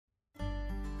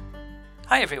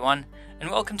Hi everyone, and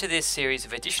welcome to this series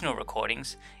of additional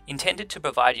recordings intended to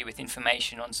provide you with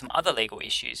information on some other legal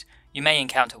issues you may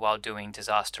encounter while doing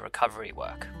disaster recovery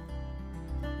work.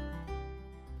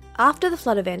 After the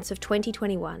flood events of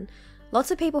 2021,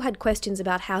 lots of people had questions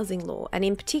about housing law, and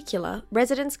in particular,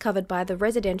 residents covered by the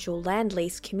Residential Land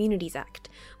Lease Communities Act,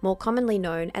 more commonly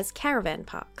known as caravan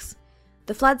parks.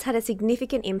 The floods had a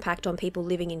significant impact on people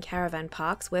living in caravan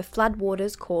parks, where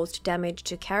floodwaters caused damage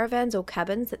to caravans or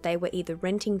cabins that they were either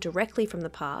renting directly from the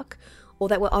park or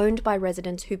that were owned by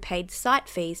residents who paid site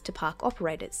fees to park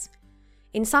operators.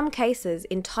 In some cases,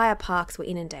 entire parks were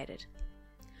inundated.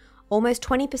 Almost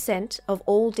 20% of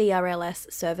all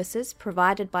DRLS services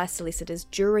provided by solicitors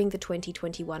during the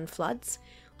 2021 floods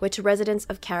were to residents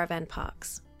of caravan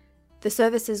parks. The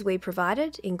services we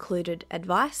provided included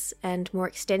advice and more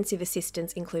extensive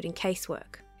assistance, including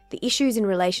casework. The issues in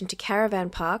relation to caravan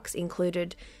parks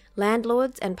included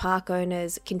landlords and park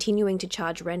owners continuing to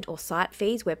charge rent or site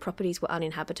fees where properties were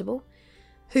uninhabitable,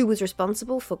 who was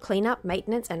responsible for cleanup,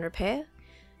 maintenance and repair,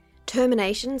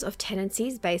 terminations of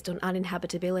tenancies based on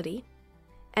uninhabitability,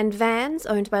 and vans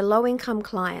owned by low-income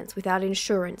clients without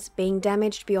insurance being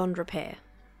damaged beyond repair.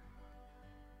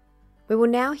 We will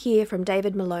now hear from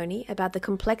David Maloney about the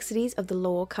complexities of the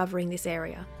law covering this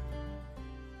area.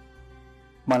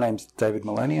 My name's David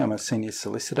Maloney. I'm a senior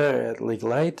solicitor at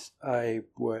Legal Aid. I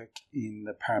work in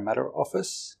the Parramatta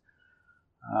office.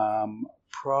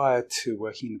 Prior to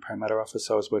working in the Parramatta office,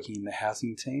 I was working in the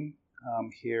housing team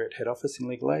here at head office in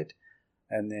Legal Aid.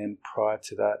 And then prior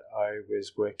to that, I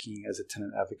was working as a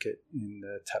tenant advocate in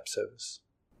the TAP service.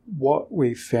 What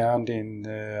we found in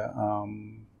the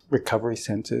recovery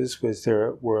centres was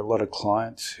there were a lot of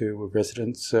clients who were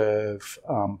residents of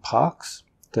parks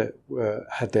that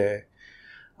had their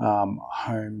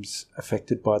homes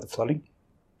affected by the flooding.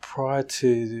 Prior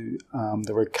to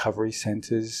the recovery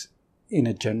centres, in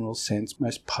a general sense,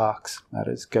 most parks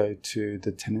matters go to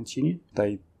the tenants union.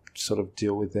 They sort of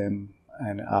deal with them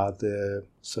and are the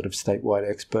sort of statewide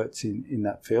experts in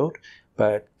that field.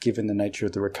 But given the nature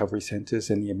of the recovery centres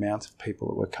and the amount of people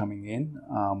that were coming in,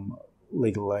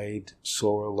 Legal Aid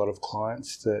saw a lot of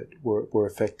clients that were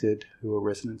affected who were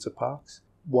residents of parks.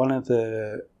 One of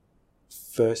the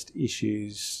first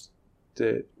issues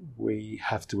that we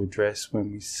have to address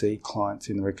when we see clients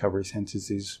in the recovery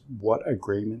centres is what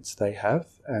agreements they have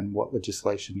and what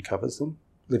legislation covers them.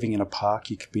 Living in a park,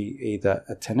 you could be either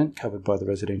a tenant covered by the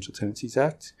Residential Tenancies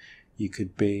Act, you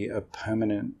could be a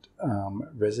permanent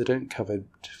resident covered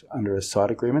under a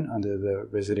site agreement under the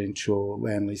Residential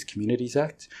Land Lease Communities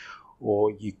Act,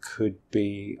 or you could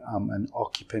be an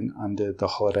occupant under the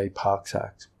Holiday Parks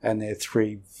Act. And they're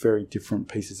three very different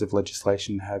pieces of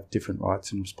legislation, have different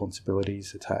rights and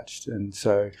responsibilities attached. And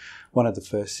so one of the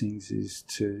first things is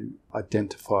to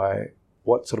identify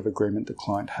what sort of agreement the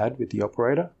client had with the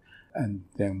operator and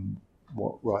then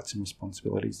what rights and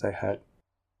responsibilities they had.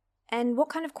 And what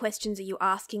kind of questions are you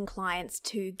asking clients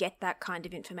to get that kind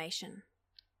of information?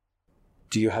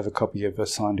 Do you have a copy of a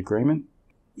signed agreement?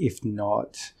 If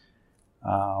not,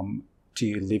 do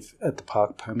you live at the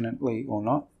park permanently or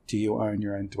not? Do you own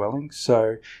your own dwelling?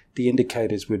 So the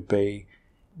indicators would be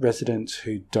residents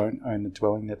who don't own the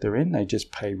dwelling that they're in, they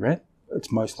just pay rent.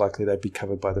 It's most likely they'd be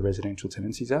covered by the Residential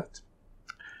Tenancies Act.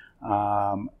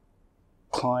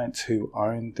 Clients who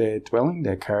own their dwelling,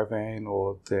 their caravan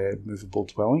or their movable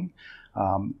dwelling,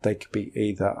 they could be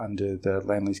either under the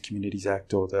Land Lease Communities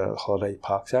Act or the Holiday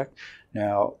Parks Act.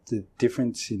 Now, the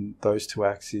difference in those two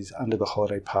acts is under the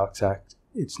Holiday Parks Act,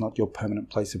 it's not your permanent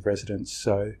place of residence.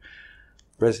 So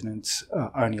residents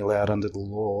are only allowed under the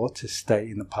law to stay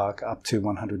in the park up to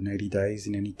 180 days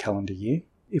in any calendar year.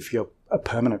 If you're a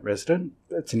permanent resident,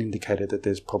 it's an indicator that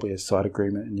there's probably a site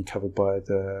agreement and you're covered by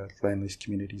the Land Lease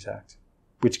Communities Act,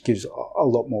 which gives a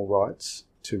lot more rights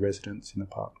to residents in the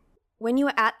park. When you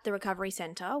were at the recovery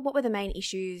centre, what were the main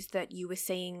issues that you were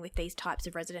seeing with these types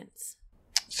of residents?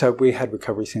 So we had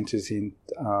recovery centres in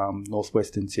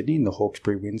northwestern Sydney, in the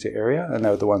Hawkesbury-Windsor area, and they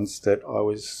were the ones that I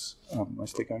was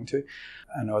mostly going to.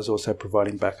 And I was also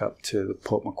providing backup to the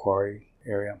Port Macquarie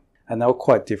area. And they were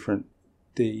quite different.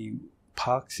 The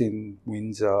parks in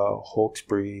Windsor,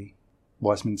 Hawkesbury,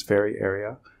 Wiseman's Ferry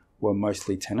area were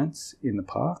mostly tenants in the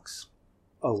parks.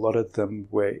 A lot of them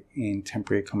were in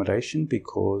temporary accommodation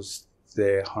because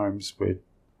their homes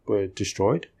were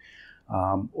destroyed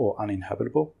or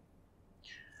uninhabitable.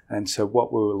 And so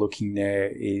what we were looking there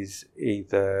is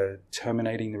either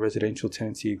terminating the residential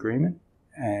tenancy agreement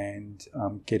and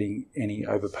getting any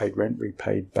overpaid rent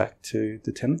repaid back to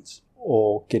the tenants,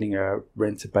 or getting a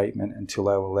rent abatement until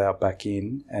they were allowed back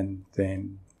in, and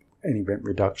then any rent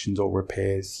reductions or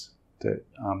repairs that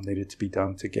needed to be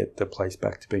done to get the place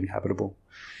back to being habitable.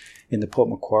 In the Port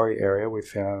Macquarie area, we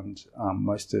found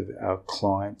most of our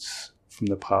clients from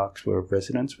the parks were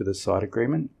residents with a site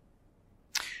agreement.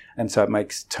 And so it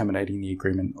makes terminating the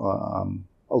agreement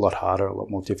a lot harder, a lot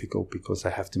more difficult, because they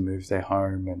have to move their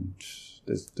home, and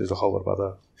there's a whole lot of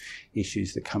other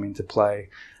issues that come into play.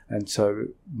 And so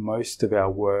most of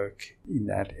our work in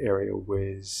that area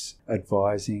was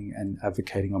advising and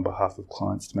advocating on behalf of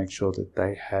clients to make sure that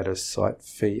they had a site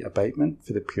fee abatement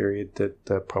for the period that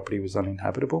the property was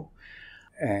uninhabitable.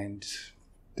 And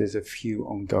there's a few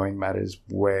ongoing matters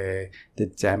where the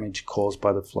damage caused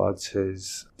by the floods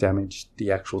has damaged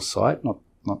the actual site, not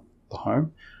the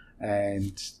home,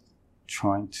 and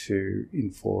trying to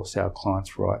enforce our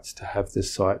clients' rights to have the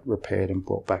site repaired and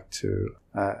brought back to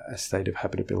a state of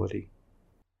habitability.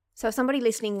 So if somebody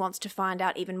listening wants to find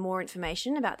out even more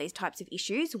information about these types of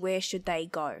issues, where should they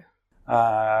go?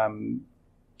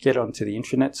 Get onto the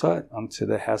intranet site, onto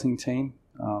the housing team.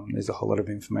 There's a whole lot of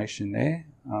information there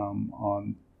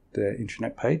on the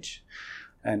intranet page,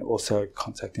 and also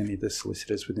contact any of the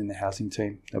solicitors within the housing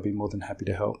team. They'll be more than happy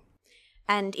to help.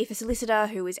 And if a solicitor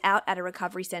who is out at a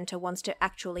recovery centre wants to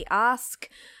actually ask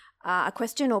a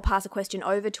question or pass a question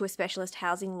over to a specialist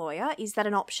housing lawyer, is that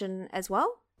an option as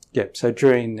well? Yeah, so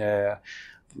during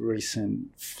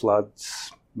recent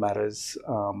floods matters,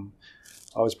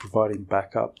 I was providing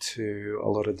backup to a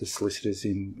lot of the solicitors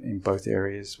in both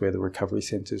areas where the recovery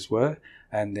centres were,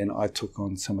 and then I took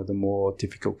on some of the more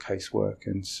difficult casework.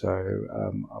 And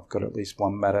so I've got at least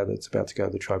one matter that's about to go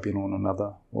to the tribunal, and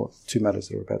another, or two matters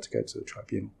that are about to go to the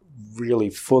tribunal. Really,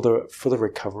 for the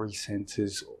recovery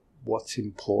centres, what's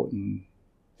important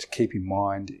to keep in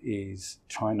mind is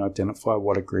try and identify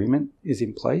what agreement is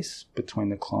in place between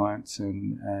the clients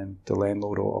and the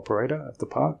landlord or operator of the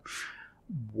park.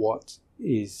 What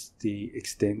is the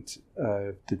extent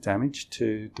of the damage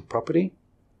to the property,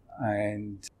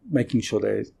 and making sure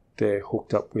they're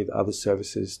hooked up with other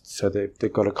services so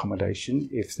they've got accommodation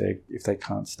if they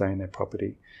can't stay in their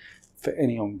property. For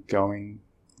any ongoing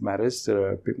matters that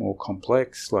are a bit more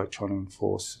complex, like trying to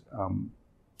enforce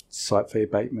site fee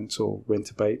abatements or rent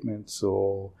abatements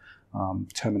or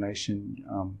termination,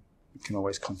 you can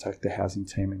always contact the housing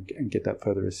team and get that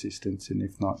further assistance, and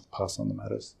if not, pass on the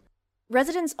matters.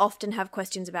 Residents often have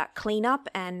questions about cleanup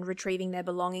and retrieving their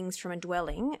belongings from a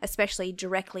dwelling, especially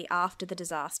directly after the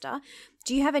disaster.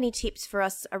 Do you have any tips for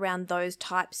us around those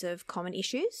types of common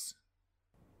issues?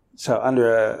 So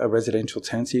under a residential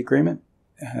tenancy agreement,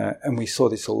 and we saw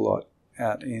this a lot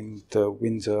out in the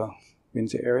Windsor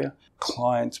area,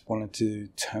 clients wanted to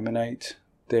terminate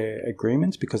their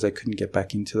agreements because they couldn't get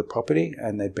back into the property,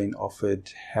 and they'd been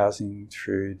offered housing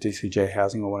through DCJ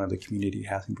Housing or one of the community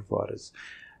housing providers.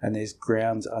 And there's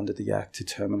grounds under the Act to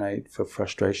terminate for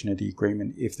frustration of the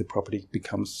agreement if the property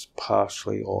becomes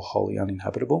partially or wholly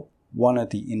uninhabitable. One of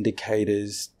the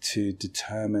indicators to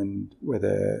determine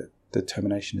whether the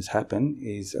termination has happened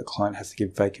is a client has to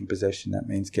give vacant possession. That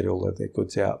means get all of their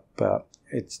goods out, but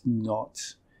it's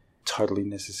not totally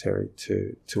necessary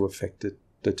to affect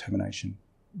the termination.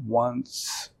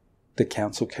 Once the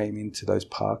council came into those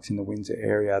parks in the Windsor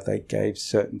area, they gave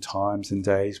certain times and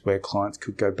days where clients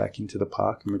could go back into the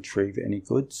park and retrieve any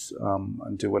goods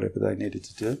and do whatever they needed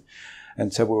to do.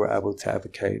 And so we were able to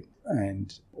advocate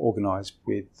and organise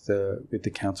with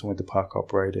the council, with the park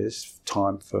operators,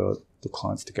 time for the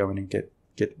clients to go in and get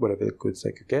whatever goods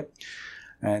they could get.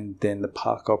 And then the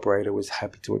park operator was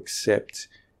happy to accept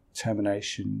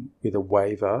termination with a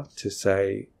waiver to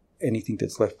say anything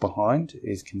that's left behind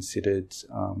is considered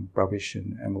rubbish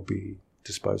and will be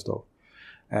disposed of.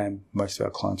 And most of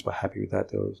our clients were happy with that.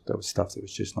 There was stuff that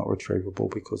was just not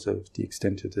retrievable because of the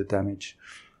extent of the damage.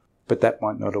 But that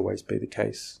might not always be the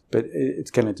case. But it's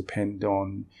going to depend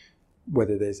on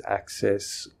whether there's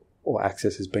access or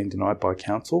access has been denied by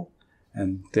council,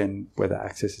 and then whether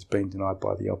access has been denied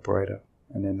by the operator.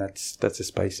 And then that's a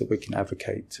space that we can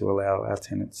advocate to allow our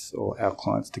tenants or our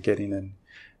clients to get in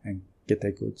and get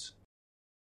their goods.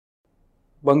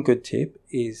 One good tip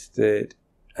is that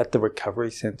at the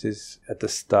recovery centres at the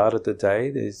start of the day,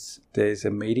 there's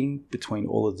a meeting between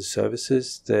all of the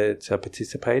services that are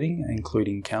participating,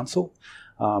 including council.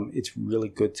 It's really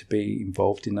good to be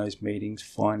involved in those meetings,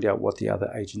 find out what the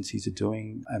other agencies are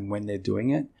doing and when they're doing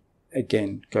it.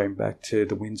 Again, going back to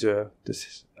the Windsor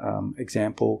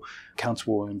example,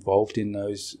 council were involved in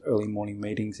those early morning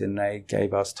meetings, and they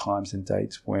gave us times and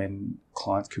dates when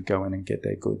clients could go in and get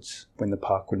their goods when the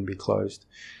park wouldn't be closed.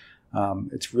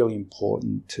 It's really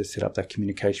important to set up that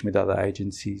communication with other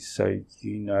agencies so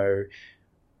you know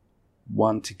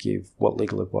one, to give what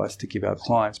legal advice to give our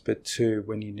clients, but two,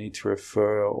 when you need to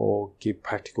refer or give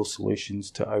practical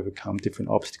solutions to overcome different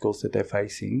obstacles that they're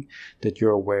facing, that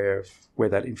you're aware of where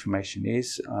that information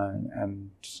is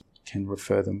and can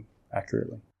refer them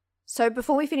accurately. So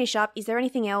before we finish up, is there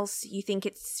anything else you think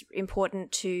it's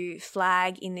important to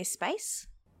flag in this space?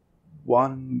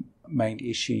 One main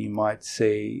issue you might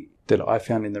see that I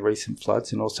found in the recent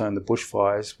floods and also in the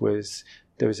bushfires was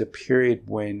there was a period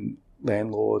when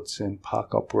landlords and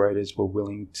park operators were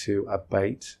willing to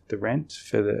abate the rent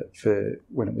for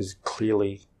when it was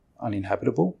clearly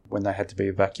uninhabitable, when they had to be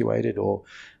evacuated or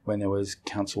when there was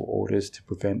council orders to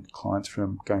prevent clients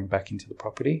from going back into the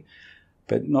property.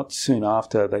 But not soon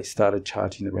after, they started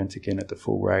charging the rent again at the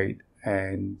full rate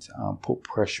and put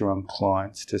pressure on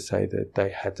clients to say that they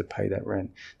had to pay that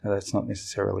rent. Now, that's not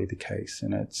necessarily the case,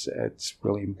 and it's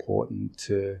really important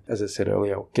to, as I said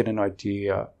earlier, get an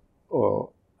idea or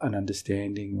an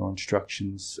understanding or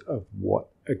instructions of what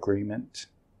agreement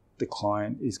the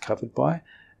client is covered by,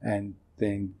 and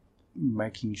then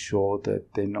making sure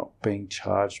that they're not being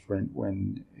charged rent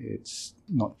when it's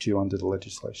not due under the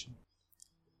legislation.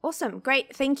 Awesome.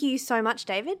 Great. Thank you so much,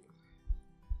 David.